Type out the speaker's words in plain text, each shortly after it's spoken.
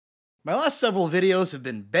My last several videos have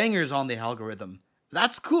been bangers on the algorithm.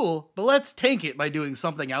 That's cool, but let's tank it by doing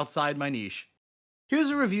something outside my niche. Here's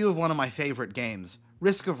a review of one of my favorite games,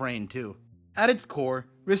 Risk of Rain 2. At its core,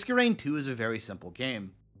 Risk of Rain 2 is a very simple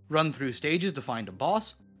game. Run through stages to find a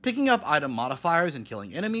boss, picking up item modifiers and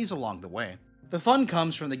killing enemies along the way. The fun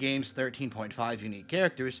comes from the game's 13.5 unique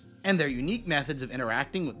characters, and their unique methods of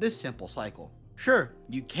interacting with this simple cycle. Sure,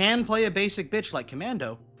 you can play a basic bitch like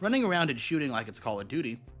Commando, running around and shooting like it's Call of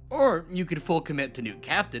Duty, or you could full commit to Nuke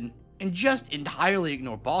Captain, and just entirely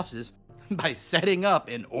ignore bosses by setting up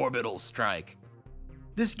an orbital strike.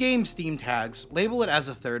 This game's Steam tags label it as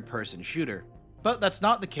a third-person shooter, but that's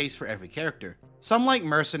not the case for every character. Some like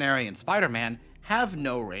Mercenary and Spider-Man have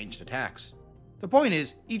no ranged attacks. The point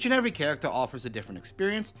is, each and every character offers a different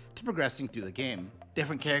experience to progressing through the game.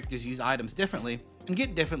 Different characters use items differently, and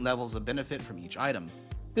get different levels of benefit from each item.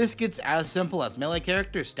 This gets as simple as melee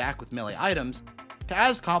characters stack with melee items, to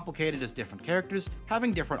as complicated as different characters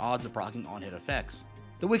having different odds of proccing on-hit effects.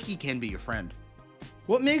 The wiki can be your friend.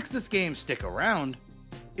 What makes this game stick around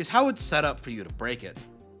is how it's set up for you to break it.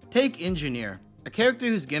 Take Engineer, a character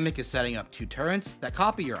whose gimmick is setting up two turrets that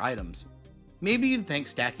copy your items. Maybe you'd think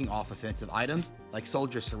stacking off offensive items like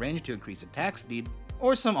Soldier Syringe to increase attack speed,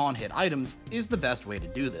 or some on-hit items is the best way to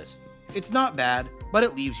do this. It's not bad, but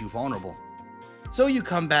it leaves you vulnerable. So you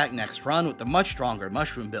come back next run with the much stronger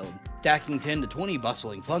Mushroom build, stacking 10 to 20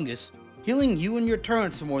 Bustling Fungus, healing you and your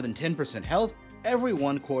turrets for more than 10% health every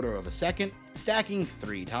 1/4 of a second, stacking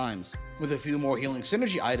 3 times. With a few more healing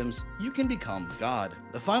synergy items, you can become God.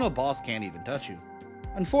 The final boss can't even touch you.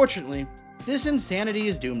 Unfortunately, this insanity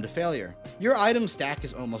is doomed to failure. Your item stack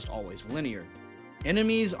is almost always linear.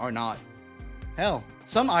 Enemies are not. Hell,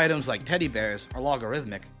 some items like teddy bears are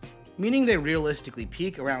logarithmic, meaning they realistically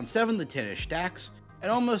peak around 7 to 10-ish stacks, and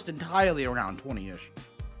almost entirely around 20-ish.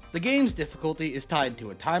 The game's difficulty is tied to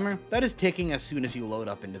a timer that is ticking as soon as you load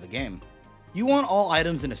up into the game. You want all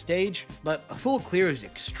items in a stage, but a full clear is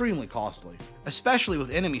extremely costly, especially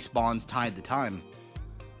with enemy spawns tied to time.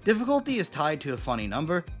 Difficulty is tied to a funny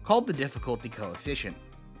number called the difficulty coefficient.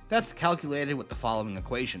 That's calculated with the following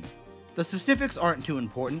equation. The specifics aren't too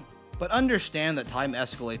important, but understand that time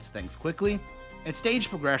escalates things quickly, and stage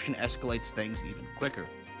progression escalates things even quicker.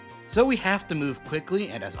 So we have to move quickly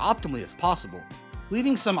and as optimally as possible,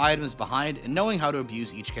 leaving some items behind and knowing how to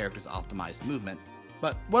abuse each character's optimized movement.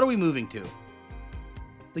 But what are we moving to?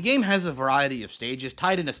 The game has a variety of stages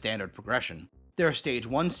tied in a standard progression. There are Stage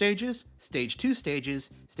 1 stages, Stage 2 stages,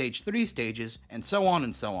 Stage 3 stages, and so on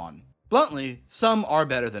and so on. Bluntly, some are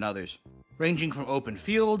better than others, ranging from open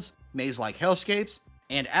fields, maze-like hellscapes,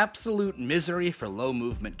 and absolute misery for low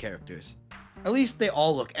movement characters. At least they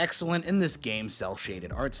all look excellent in this game's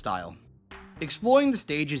cel-shaded art style. Exploring the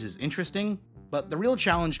stages is interesting, but the real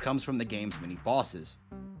challenge comes from the game's many bosses.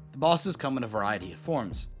 The bosses come in a variety of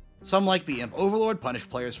forms. Some like the Imp Overlord punish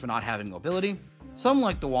players for not having mobility, some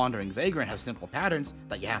like the Wandering Vagrant have simple patterns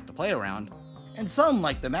that you have to play around, and some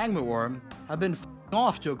like the Magma Worm have been f***ing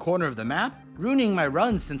off to a corner of the map, ruining my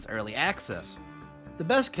runs since early access. The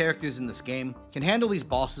best characters in this game can handle these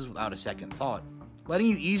bosses without a second thought, letting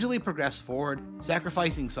you easily progress forward,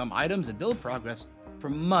 sacrificing some items and build progress for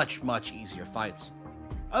much easier fights.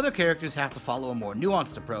 Other characters have to follow a more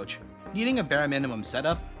nuanced approach, needing a bare minimum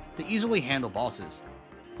setup to easily handle bosses,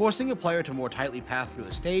 forcing a player to more tightly path through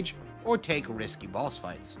a stage or take risky boss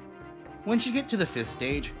fights. Once you get to the 5th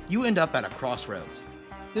stage, you end up at a crossroads.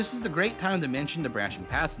 This is a great time to mention the branching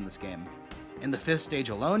paths in this game. In the 5th stage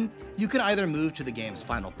alone, you can either move to the game's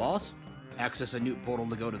final boss, access a Newt portal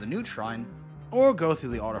to go to the Newt Shrine, or go through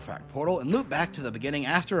the artifact portal and loop back to the beginning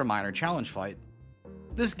after a minor challenge fight.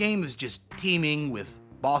 This game is just teeming with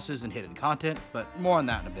bosses and hidden content, but more on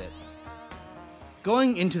that in a bit.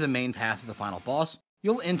 Going into the main path of the final boss,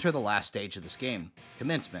 you'll enter the last stage of this game,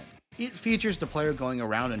 Commencement. It features the player going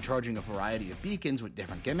around and charging a variety of beacons with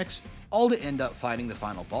different gimmicks, all to end up fighting the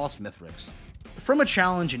final boss, Mithrix. From a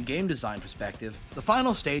challenge and game design perspective, the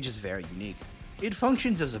final stage is very unique. It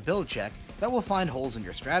functions as a build check that will find holes in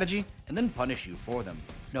your strategy and then punish you for them.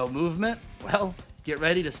 No movement? Well, get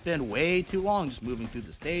ready to spend way too long just moving through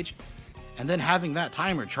the stage, and then having that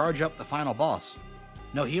timer charge up the final boss.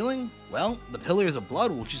 No healing? Well, the Pillars of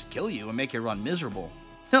Blood will just kill you and make your run miserable.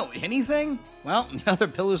 No anything? Well, the other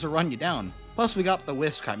pillars will run you down. Plus we got the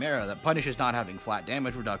Wisp Chimera that punishes not having flat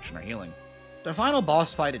damage reduction or healing. The final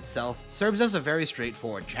boss fight itself serves as a very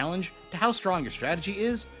straightforward challenge to how strong your strategy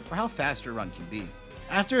is or how fast your run can be.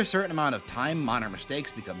 After a certain amount of time, minor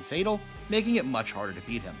mistakes become fatal, making it much harder to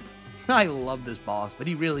beat him. I love this boss, but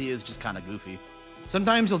he really is just kinda goofy.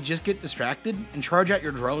 Sometimes he'll just get distracted and charge at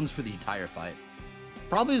your drones for the entire fight.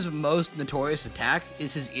 Probably his most notorious attack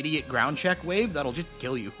is his idiot ground check wave that'll just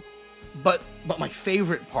kill you. But my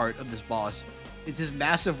favorite part of this boss is his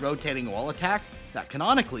massive rotating wall attack that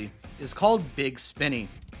canonically is called Big Spinny,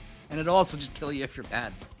 and it'll also just kill you if you're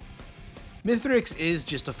bad. Mithrix is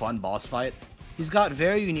just a fun boss fight. He's got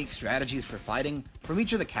very unique strategies for fighting from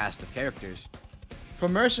each of the cast of characters.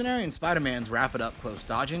 From Mercenary and Spider-Man's rapid up-close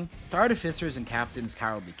dodging, to Artificer's and Captain's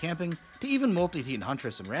cowardly camping, to even Multi-Teen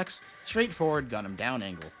Huntress and Rex, straightforward gun 'em down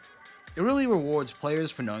angle. It really rewards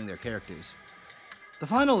players for knowing their characters. The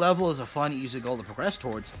final level is a fun, easy goal to progress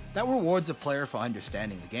towards that rewards a player for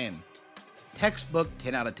understanding the game. Textbook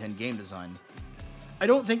 10 out of 10 game design. I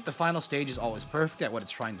don't think the final stage is always perfect at what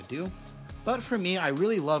it's trying to do, but for me, I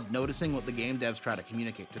really love noticing what the game devs try to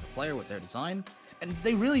communicate to the player with their design, and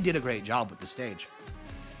they really did a great job with the stage.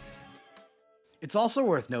 It's also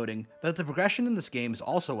worth noting that the progression in this game is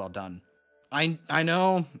also well done. I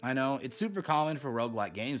know, it's super common for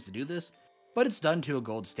roguelike games to do this, but it's done to a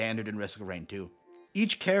gold standard in Risk of Rain 2.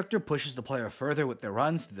 Each character pushes the player further with their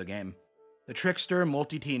runs through the game. The Trickster,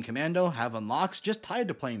 Multi-Teen, and Commando have unlocks just tied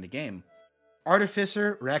to playing the game.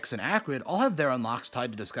 Artificer, Rex, and Acrid all have their unlocks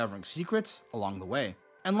tied to discovering secrets along the way.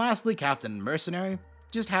 And lastly, Captain and Mercenary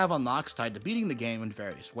just have unlocks tied to beating the game in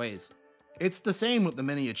various ways. It's the same with the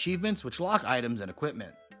mini achievements which lock items and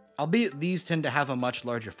equipment, albeit these tend to have a much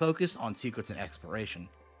larger focus on secrets and exploration.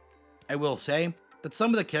 I will say that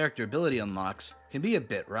some of the character ability unlocks can be a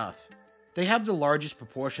bit rough. They have the largest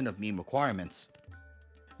proportion of meme requirements.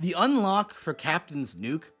 The unlock for Captain's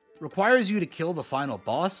Nuke requires you to kill the final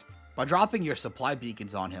boss by dropping your supply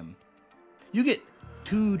beacons on him. You get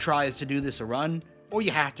 2 tries to do this a run, or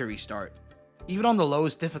you have to restart. Even on the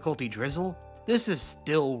lowest difficulty Drizzle, this is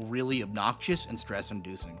still really obnoxious and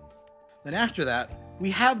stress-inducing. Then after that,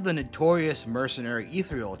 we have the notorious Mercenary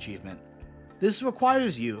Ethereal achievement. This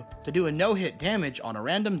requires you to do a no-hit damage on a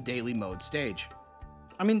random daily mode stage.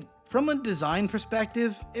 I mean, from a design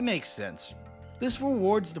perspective, it makes sense. This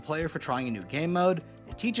rewards the player for trying a new game mode,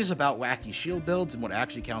 it teaches about wacky shield builds and what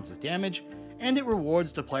actually counts as damage, and it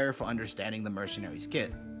rewards the player for understanding the Mercenary's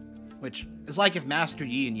kit. Which is like if Master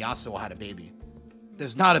Yi and Yasuo had a baby.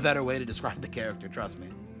 There's not a better way to describe the character, trust me.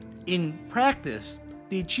 In practice,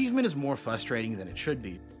 the achievement is more frustrating than it should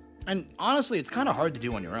be. And honestly, it's kinda hard to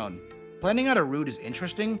do on your own. Planning out a route is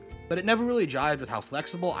interesting, but it never really jived with how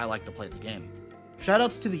flexible I like to play the game.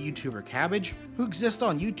 Shoutouts to the YouTuber Cabbage, who exists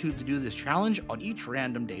on YouTube to do this challenge on each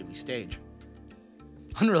random daily stage.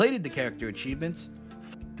 Unrelated to character achievements,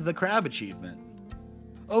 to the crab achievement.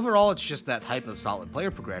 Overall, it's just that type of solid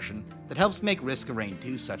player progression that helps make Risk of Rain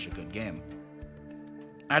 2 such a good game.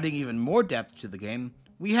 Adding even more depth to the game,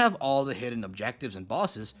 we have all the hidden objectives and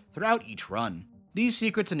bosses throughout each run. These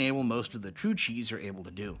secrets enable most of the true cheese you're able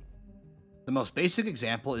to do. The most basic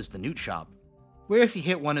example is the Newt Shop, where if you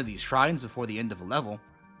hit one of these shrines before the end of a level,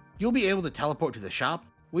 you'll be able to teleport to the shop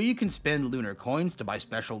where you can spend lunar coins to buy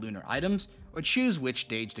special lunar items or choose which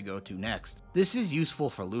stage to go to next. This is useful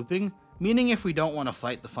for looping, meaning if we don't want to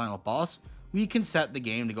fight the final boss, we can set the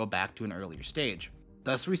game to go back to an earlier stage,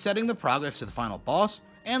 thus resetting the progress to the final boss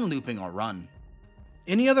and looping our run.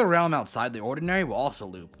 Any other realm outside the ordinary will also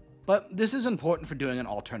loop, but this is important for doing an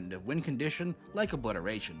alternative win condition like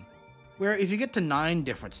Obliteration, where if you get to 9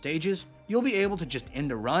 different stages, you'll be able to just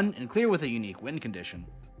end a run and clear with a unique win condition.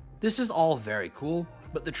 This is all very cool,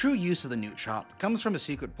 but the true use of the Newt Shop comes from a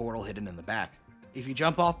secret portal hidden in the back. If you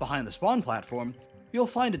jump off behind the spawn platform, you'll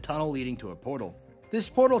find a tunnel leading to a portal. This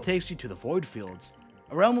portal takes you to the Void Fields,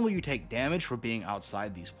 a realm where you take damage for being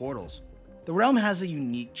outside these portals. The realm has a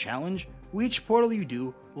unique challenge, where each portal you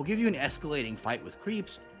do will give you an escalating fight with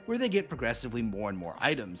creeps, where they get progressively more and more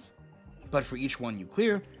items. But for each one you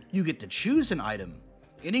clear, you get to choose an item,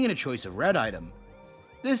 ending in a choice of red item.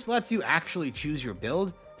 This lets you actually choose your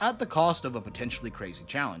build at the cost of a potentially crazy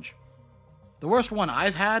challenge. The worst one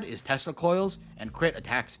I've had is Tesla Coils and crit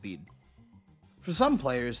attack speed. For some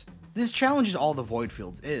players, this challenge is all the Void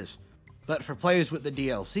Fields is, but for players with the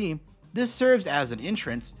DLC, this serves as an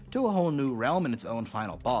entrance to a whole new realm and its own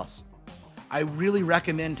final boss. I really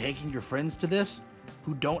recommend taking your friends to this,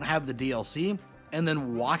 who don't have the DLC, and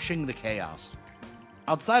then watching the chaos.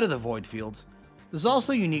 Outside of the Void Fields, there's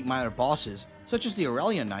also unique minor bosses, such as the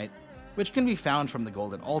Aurelian Knight, which can be found from the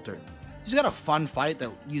Golden Altar. He's got a fun fight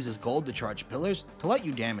that uses gold to charge pillars to let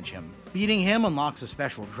you damage him. Beating him unlocks a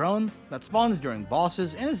special drone that spawns during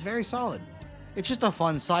bosses and is very solid. It's just a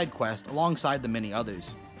fun side quest alongside the many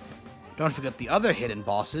others. Don't forget the other hidden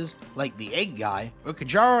bosses, like the Egg Guy, or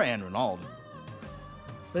Kajara and Ronald.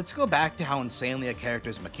 Let's go back to how insanely a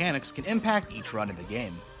character's mechanics can impact each run in the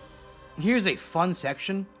game. Here's a fun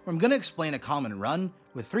section where I'm going to explain a common run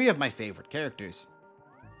with 3 of my favorite characters.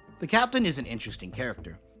 The Captain is an interesting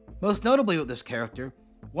character. Most notably with this character,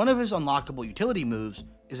 one of his unlockable utility moves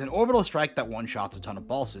is an orbital strike that one-shots a ton of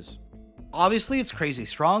bosses. Obviously it's crazy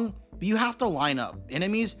strong, but you have to line up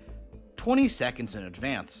enemies 20 seconds in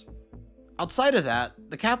advance. Outside of that,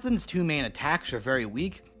 the Captain's two main attacks are very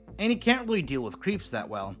weak, and he can't really deal with creeps that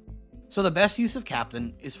well. So the best use of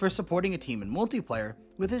Captain is for supporting a team in multiplayer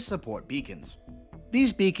with his support beacons.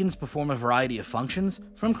 These beacons perform a variety of functions,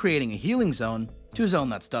 from creating a healing zone, to a zone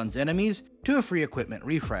that stuns enemies, to a free equipment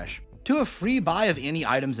refresh, to a free buy of any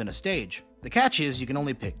items in a stage. The catch is you can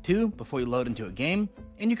only pick 2 before you load into a game,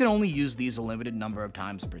 and you can only use these a limited number of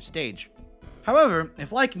times per stage. However,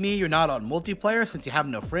 if like me you're not on multiplayer since you have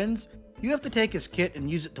no friends, you have to take his kit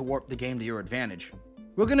and use it to warp the game to your advantage.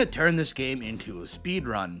 We're going to turn this game into a speed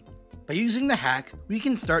run. By using the hack, we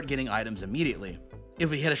can start getting items immediately. If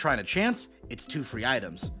we hit a Shrine of Chance, it's 2 free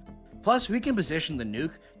items. Plus, we can position the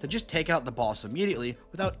nuke to just take out the boss immediately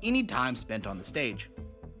without any time spent on the stage.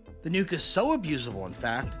 The nuke is so abusable, in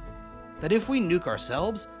fact, that if we nuke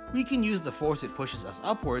ourselves, we can use the force it pushes us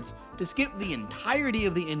upwards to skip the entirety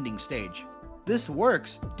of the ending stage. This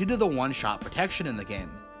works due to the one-shot protection in the game.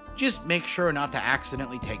 Just make sure not to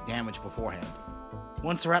accidentally take damage beforehand.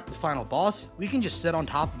 Once we're at the final boss, we can just sit on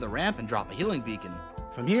top of the ramp and drop a healing beacon.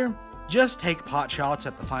 From here, just take pot shots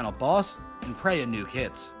at the final boss and pray a nuke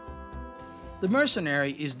hits. The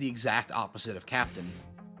Mercenary is the exact opposite of Captain,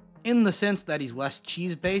 in the sense that he's less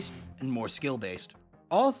cheese-based and more skill-based.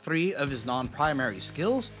 All 3 of his non-primary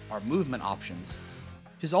skills are movement options.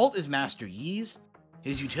 His ult is Master Yi's,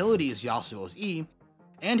 his utility is Yasuo's E,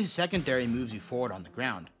 and his secondary moves you forward on the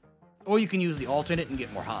ground. Or you can use the alternate and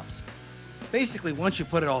get more hops. Basically, once you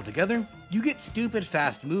put it all together, you get stupid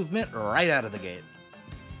fast movement right out of the gate.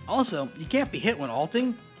 Also, you can't be hit when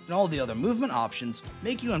ulting, and all the other movement options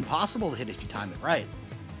make you impossible to hit if you time it right.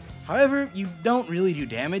 However, you don't really do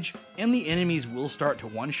damage, and the enemies will start to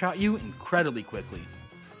one-shot you incredibly quickly.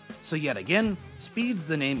 So yet again, speed's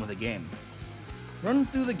the name of the game. Run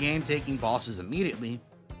through the game taking bosses immediately,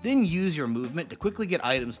 then use your movement to quickly get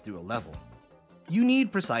items through a level. You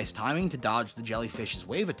need precise timing to dodge the jellyfish's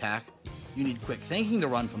wave attack, you need quick thinking to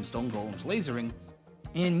run from Stone Golem's lasering,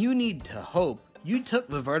 and you need to hope you took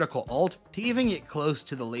the vertical ult to even get close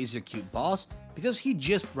to the laser cube boss because he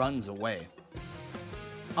just runs away.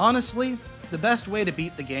 Honestly, the best way to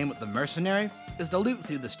beat the game with the Mercenary is to loot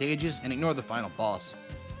through the stages and ignore the final boss.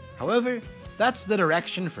 However, that's the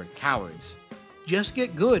direction for cowards. Just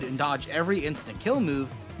get good and dodge every instant kill move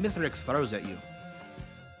Mithrix throws at you.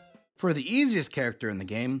 For the easiest character in the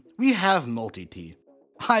game, we have Multi-T.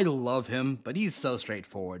 I love him, but he's so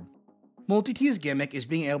straightforward. Multi-T's gimmick is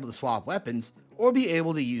being able to swap weapons, or be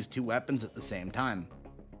able to use 2 weapons at the same time.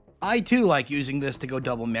 I too like using this to go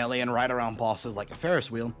double melee and ride around bosses like a Ferris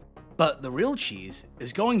wheel, but the real cheese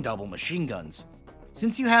is going double machine guns,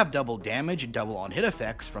 since you have double damage and double on hit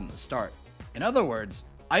effects from the start. In other words,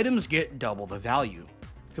 items get double the value.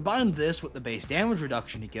 Combine this with the base damage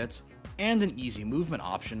reduction he gets, and an easy movement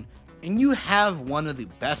option, and you have one of the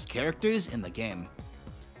best characters in the game.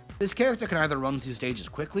 This character can either run through stages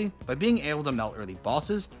quickly by being able to melt early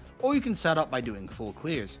bosses, or you can set up by doing full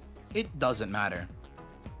clears. It doesn't matter.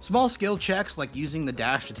 Small skill checks like using the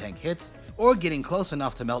dash to tank hits, or getting close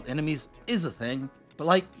enough to melt enemies is a thing,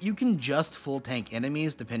 but you can just full tank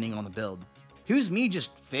enemies depending on the build. Here's me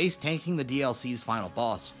just face tanking the DLC's final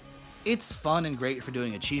boss. It's fun and great for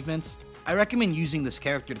doing achievements. I recommend using this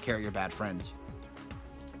character to carry your bad friends.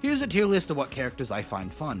 Here's a tier list of what characters I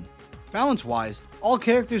find fun. Balance-wise, all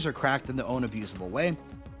characters are cracked in their own abusable way,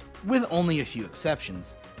 with only a few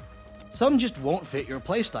exceptions. Some just won't fit your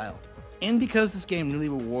playstyle, and because this game really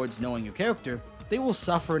rewards knowing your character, they will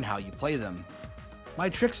suffer in how you play them. My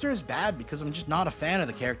Trickster is bad because I'm just not a fan of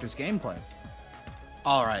the character's gameplay.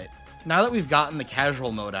 Alright, now that we've gotten the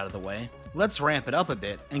casual mode out of the way, let's ramp it up a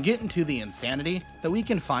bit and get into the insanity that we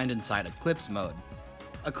can find inside Eclipse mode.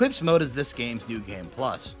 Eclipse mode is this game's new game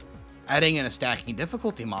plus. Adding in a stacking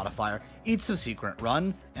difficulty modifier eats a secret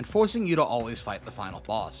run and forcing you to always fight the final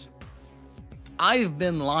boss. I've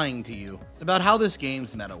been lying to you about how this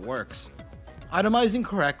game's meta works. Itemizing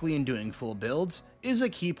correctly and doing full builds is a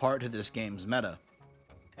key part to this game's meta,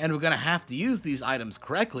 and we're gonna have to use these items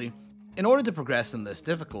correctly in order to progress in this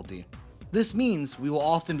difficulty. This means we will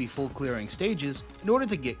often be full clearing stages in order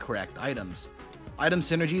to get correct items. Item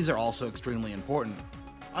synergies are also extremely important.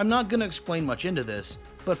 I'm not gonna explain much into this,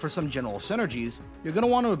 but for some general synergies, you're going to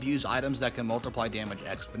want to abuse items that can multiply damage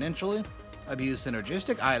exponentially, abuse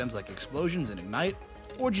synergistic items like explosions and ignite,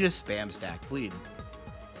 or just spam stack bleed.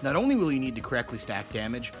 Not only will you need to correctly stack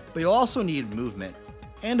damage, but you'll also need movement,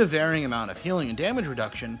 and a varying amount of healing and damage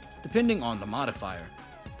reduction depending on the modifier.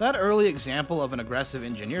 That early example of an aggressive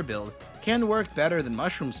engineer build can work better than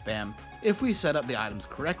mushroom spam if we set up the items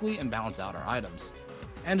correctly and balance out our items.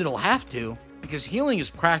 And it'll have to, because healing is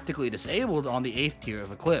practically disabled on the 8th tier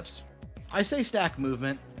of Eclipse. I say stack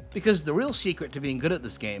movement because the real secret to being good at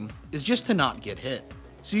this game is just to not get hit.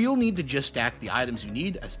 So you'll need to just stack the items you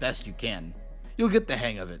need as best you can. You'll get the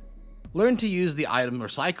hang of it. Learn to use the item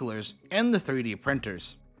recyclers and the 3D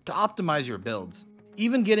printers to optimize your builds.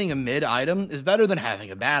 Even getting a mid item is better than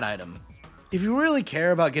having a bad item. If you really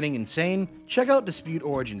care about getting insane, check out Dispute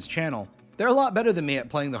Origin's channel. They're a lot better than me at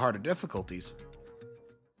playing the harder difficulties.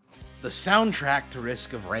 The soundtrack to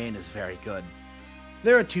Risk of Rain is very good.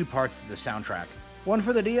 There are 2 parts to the soundtrack, one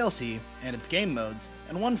for the DLC and its game modes,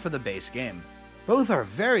 and one for the base game. Both are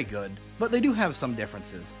very good, but they do have some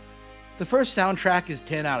differences. The first soundtrack is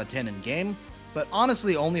 10 out of 10 in game, but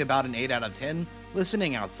honestly only about an 8 out of 10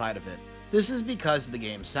 listening outside of it. This is because the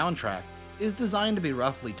game's soundtrack is designed to be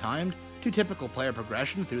roughly timed to typical player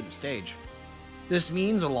progression through the stage. This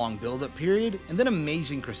means a long build-up period and then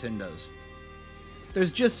amazing crescendos.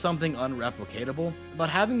 There's just something unreplicatable about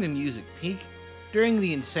having the music peak during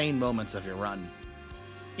the insane moments of your run.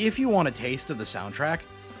 If you want a taste of the soundtrack,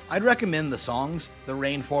 I'd recommend the songs The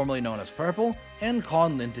Rain Formerly Known as Purple and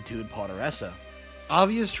Con Lentitude Poderessa.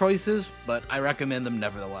 Obvious choices, but I recommend them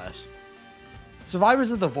nevertheless. Survivors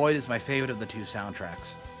of the Void is my favorite of the 2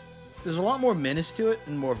 soundtracks. There's a lot more menace to it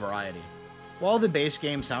and more variety. While the base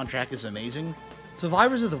game soundtrack is amazing,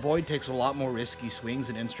 Survivors of the Void takes a lot more risky swings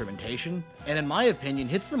in instrumentation, and in my opinion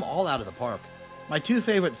hits them all out of the park. My 2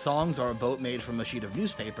 favorite songs are A Boat Made from a Sheet of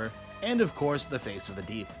Newspaper, and of course The Face of the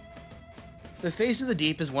Deep. The Face of the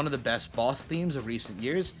Deep is one of the best boss themes of recent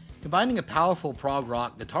years, combining a powerful prog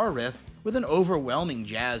rock guitar riff with an overwhelming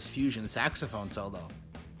jazz fusion saxophone solo.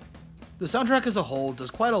 The soundtrack as a whole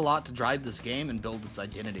does quite a lot to drive this game and build its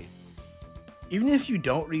identity. Even if you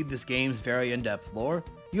don't read this game's very in-depth lore,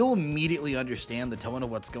 you'll immediately understand the tone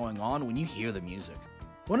of what's going on when you hear the music.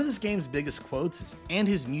 One of this game's biggest quotes is, "And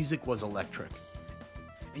his music was electric."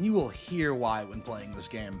 And you will hear why when playing this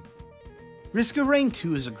game. Risk of Rain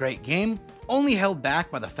 2 is a great game, only held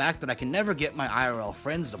back by the fact that I can never get my IRL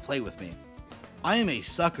friends to play with me. I am a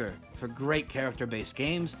sucker for great character-based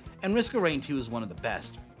games, and Risk of Rain 2 is one of the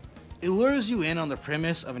best. It lures you in on the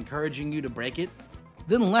premise of encouraging you to break it,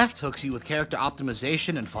 then left hooks you with character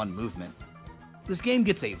optimization and fun movement. This game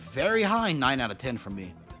gets a very high 9 out of 10 from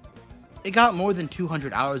me. It got more than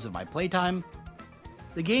 200 hours of my playtime.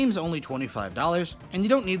 The game's only $25, and you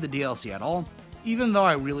don't need the DLC at all, even though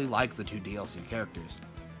I really like the 2 DLC characters.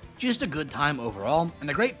 Just a good time overall, and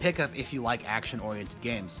a great pickup if you like action-oriented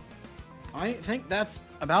games. I think that's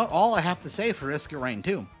about all I have to say for Risk of Rain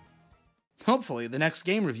 2. Hopefully, the next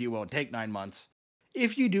game review won't take 9 months.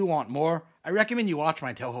 If you do want more, I recommend you watch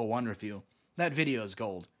my Toho 1 review. That video is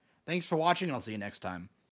gold. Thanks for watching, and I'll see you next time.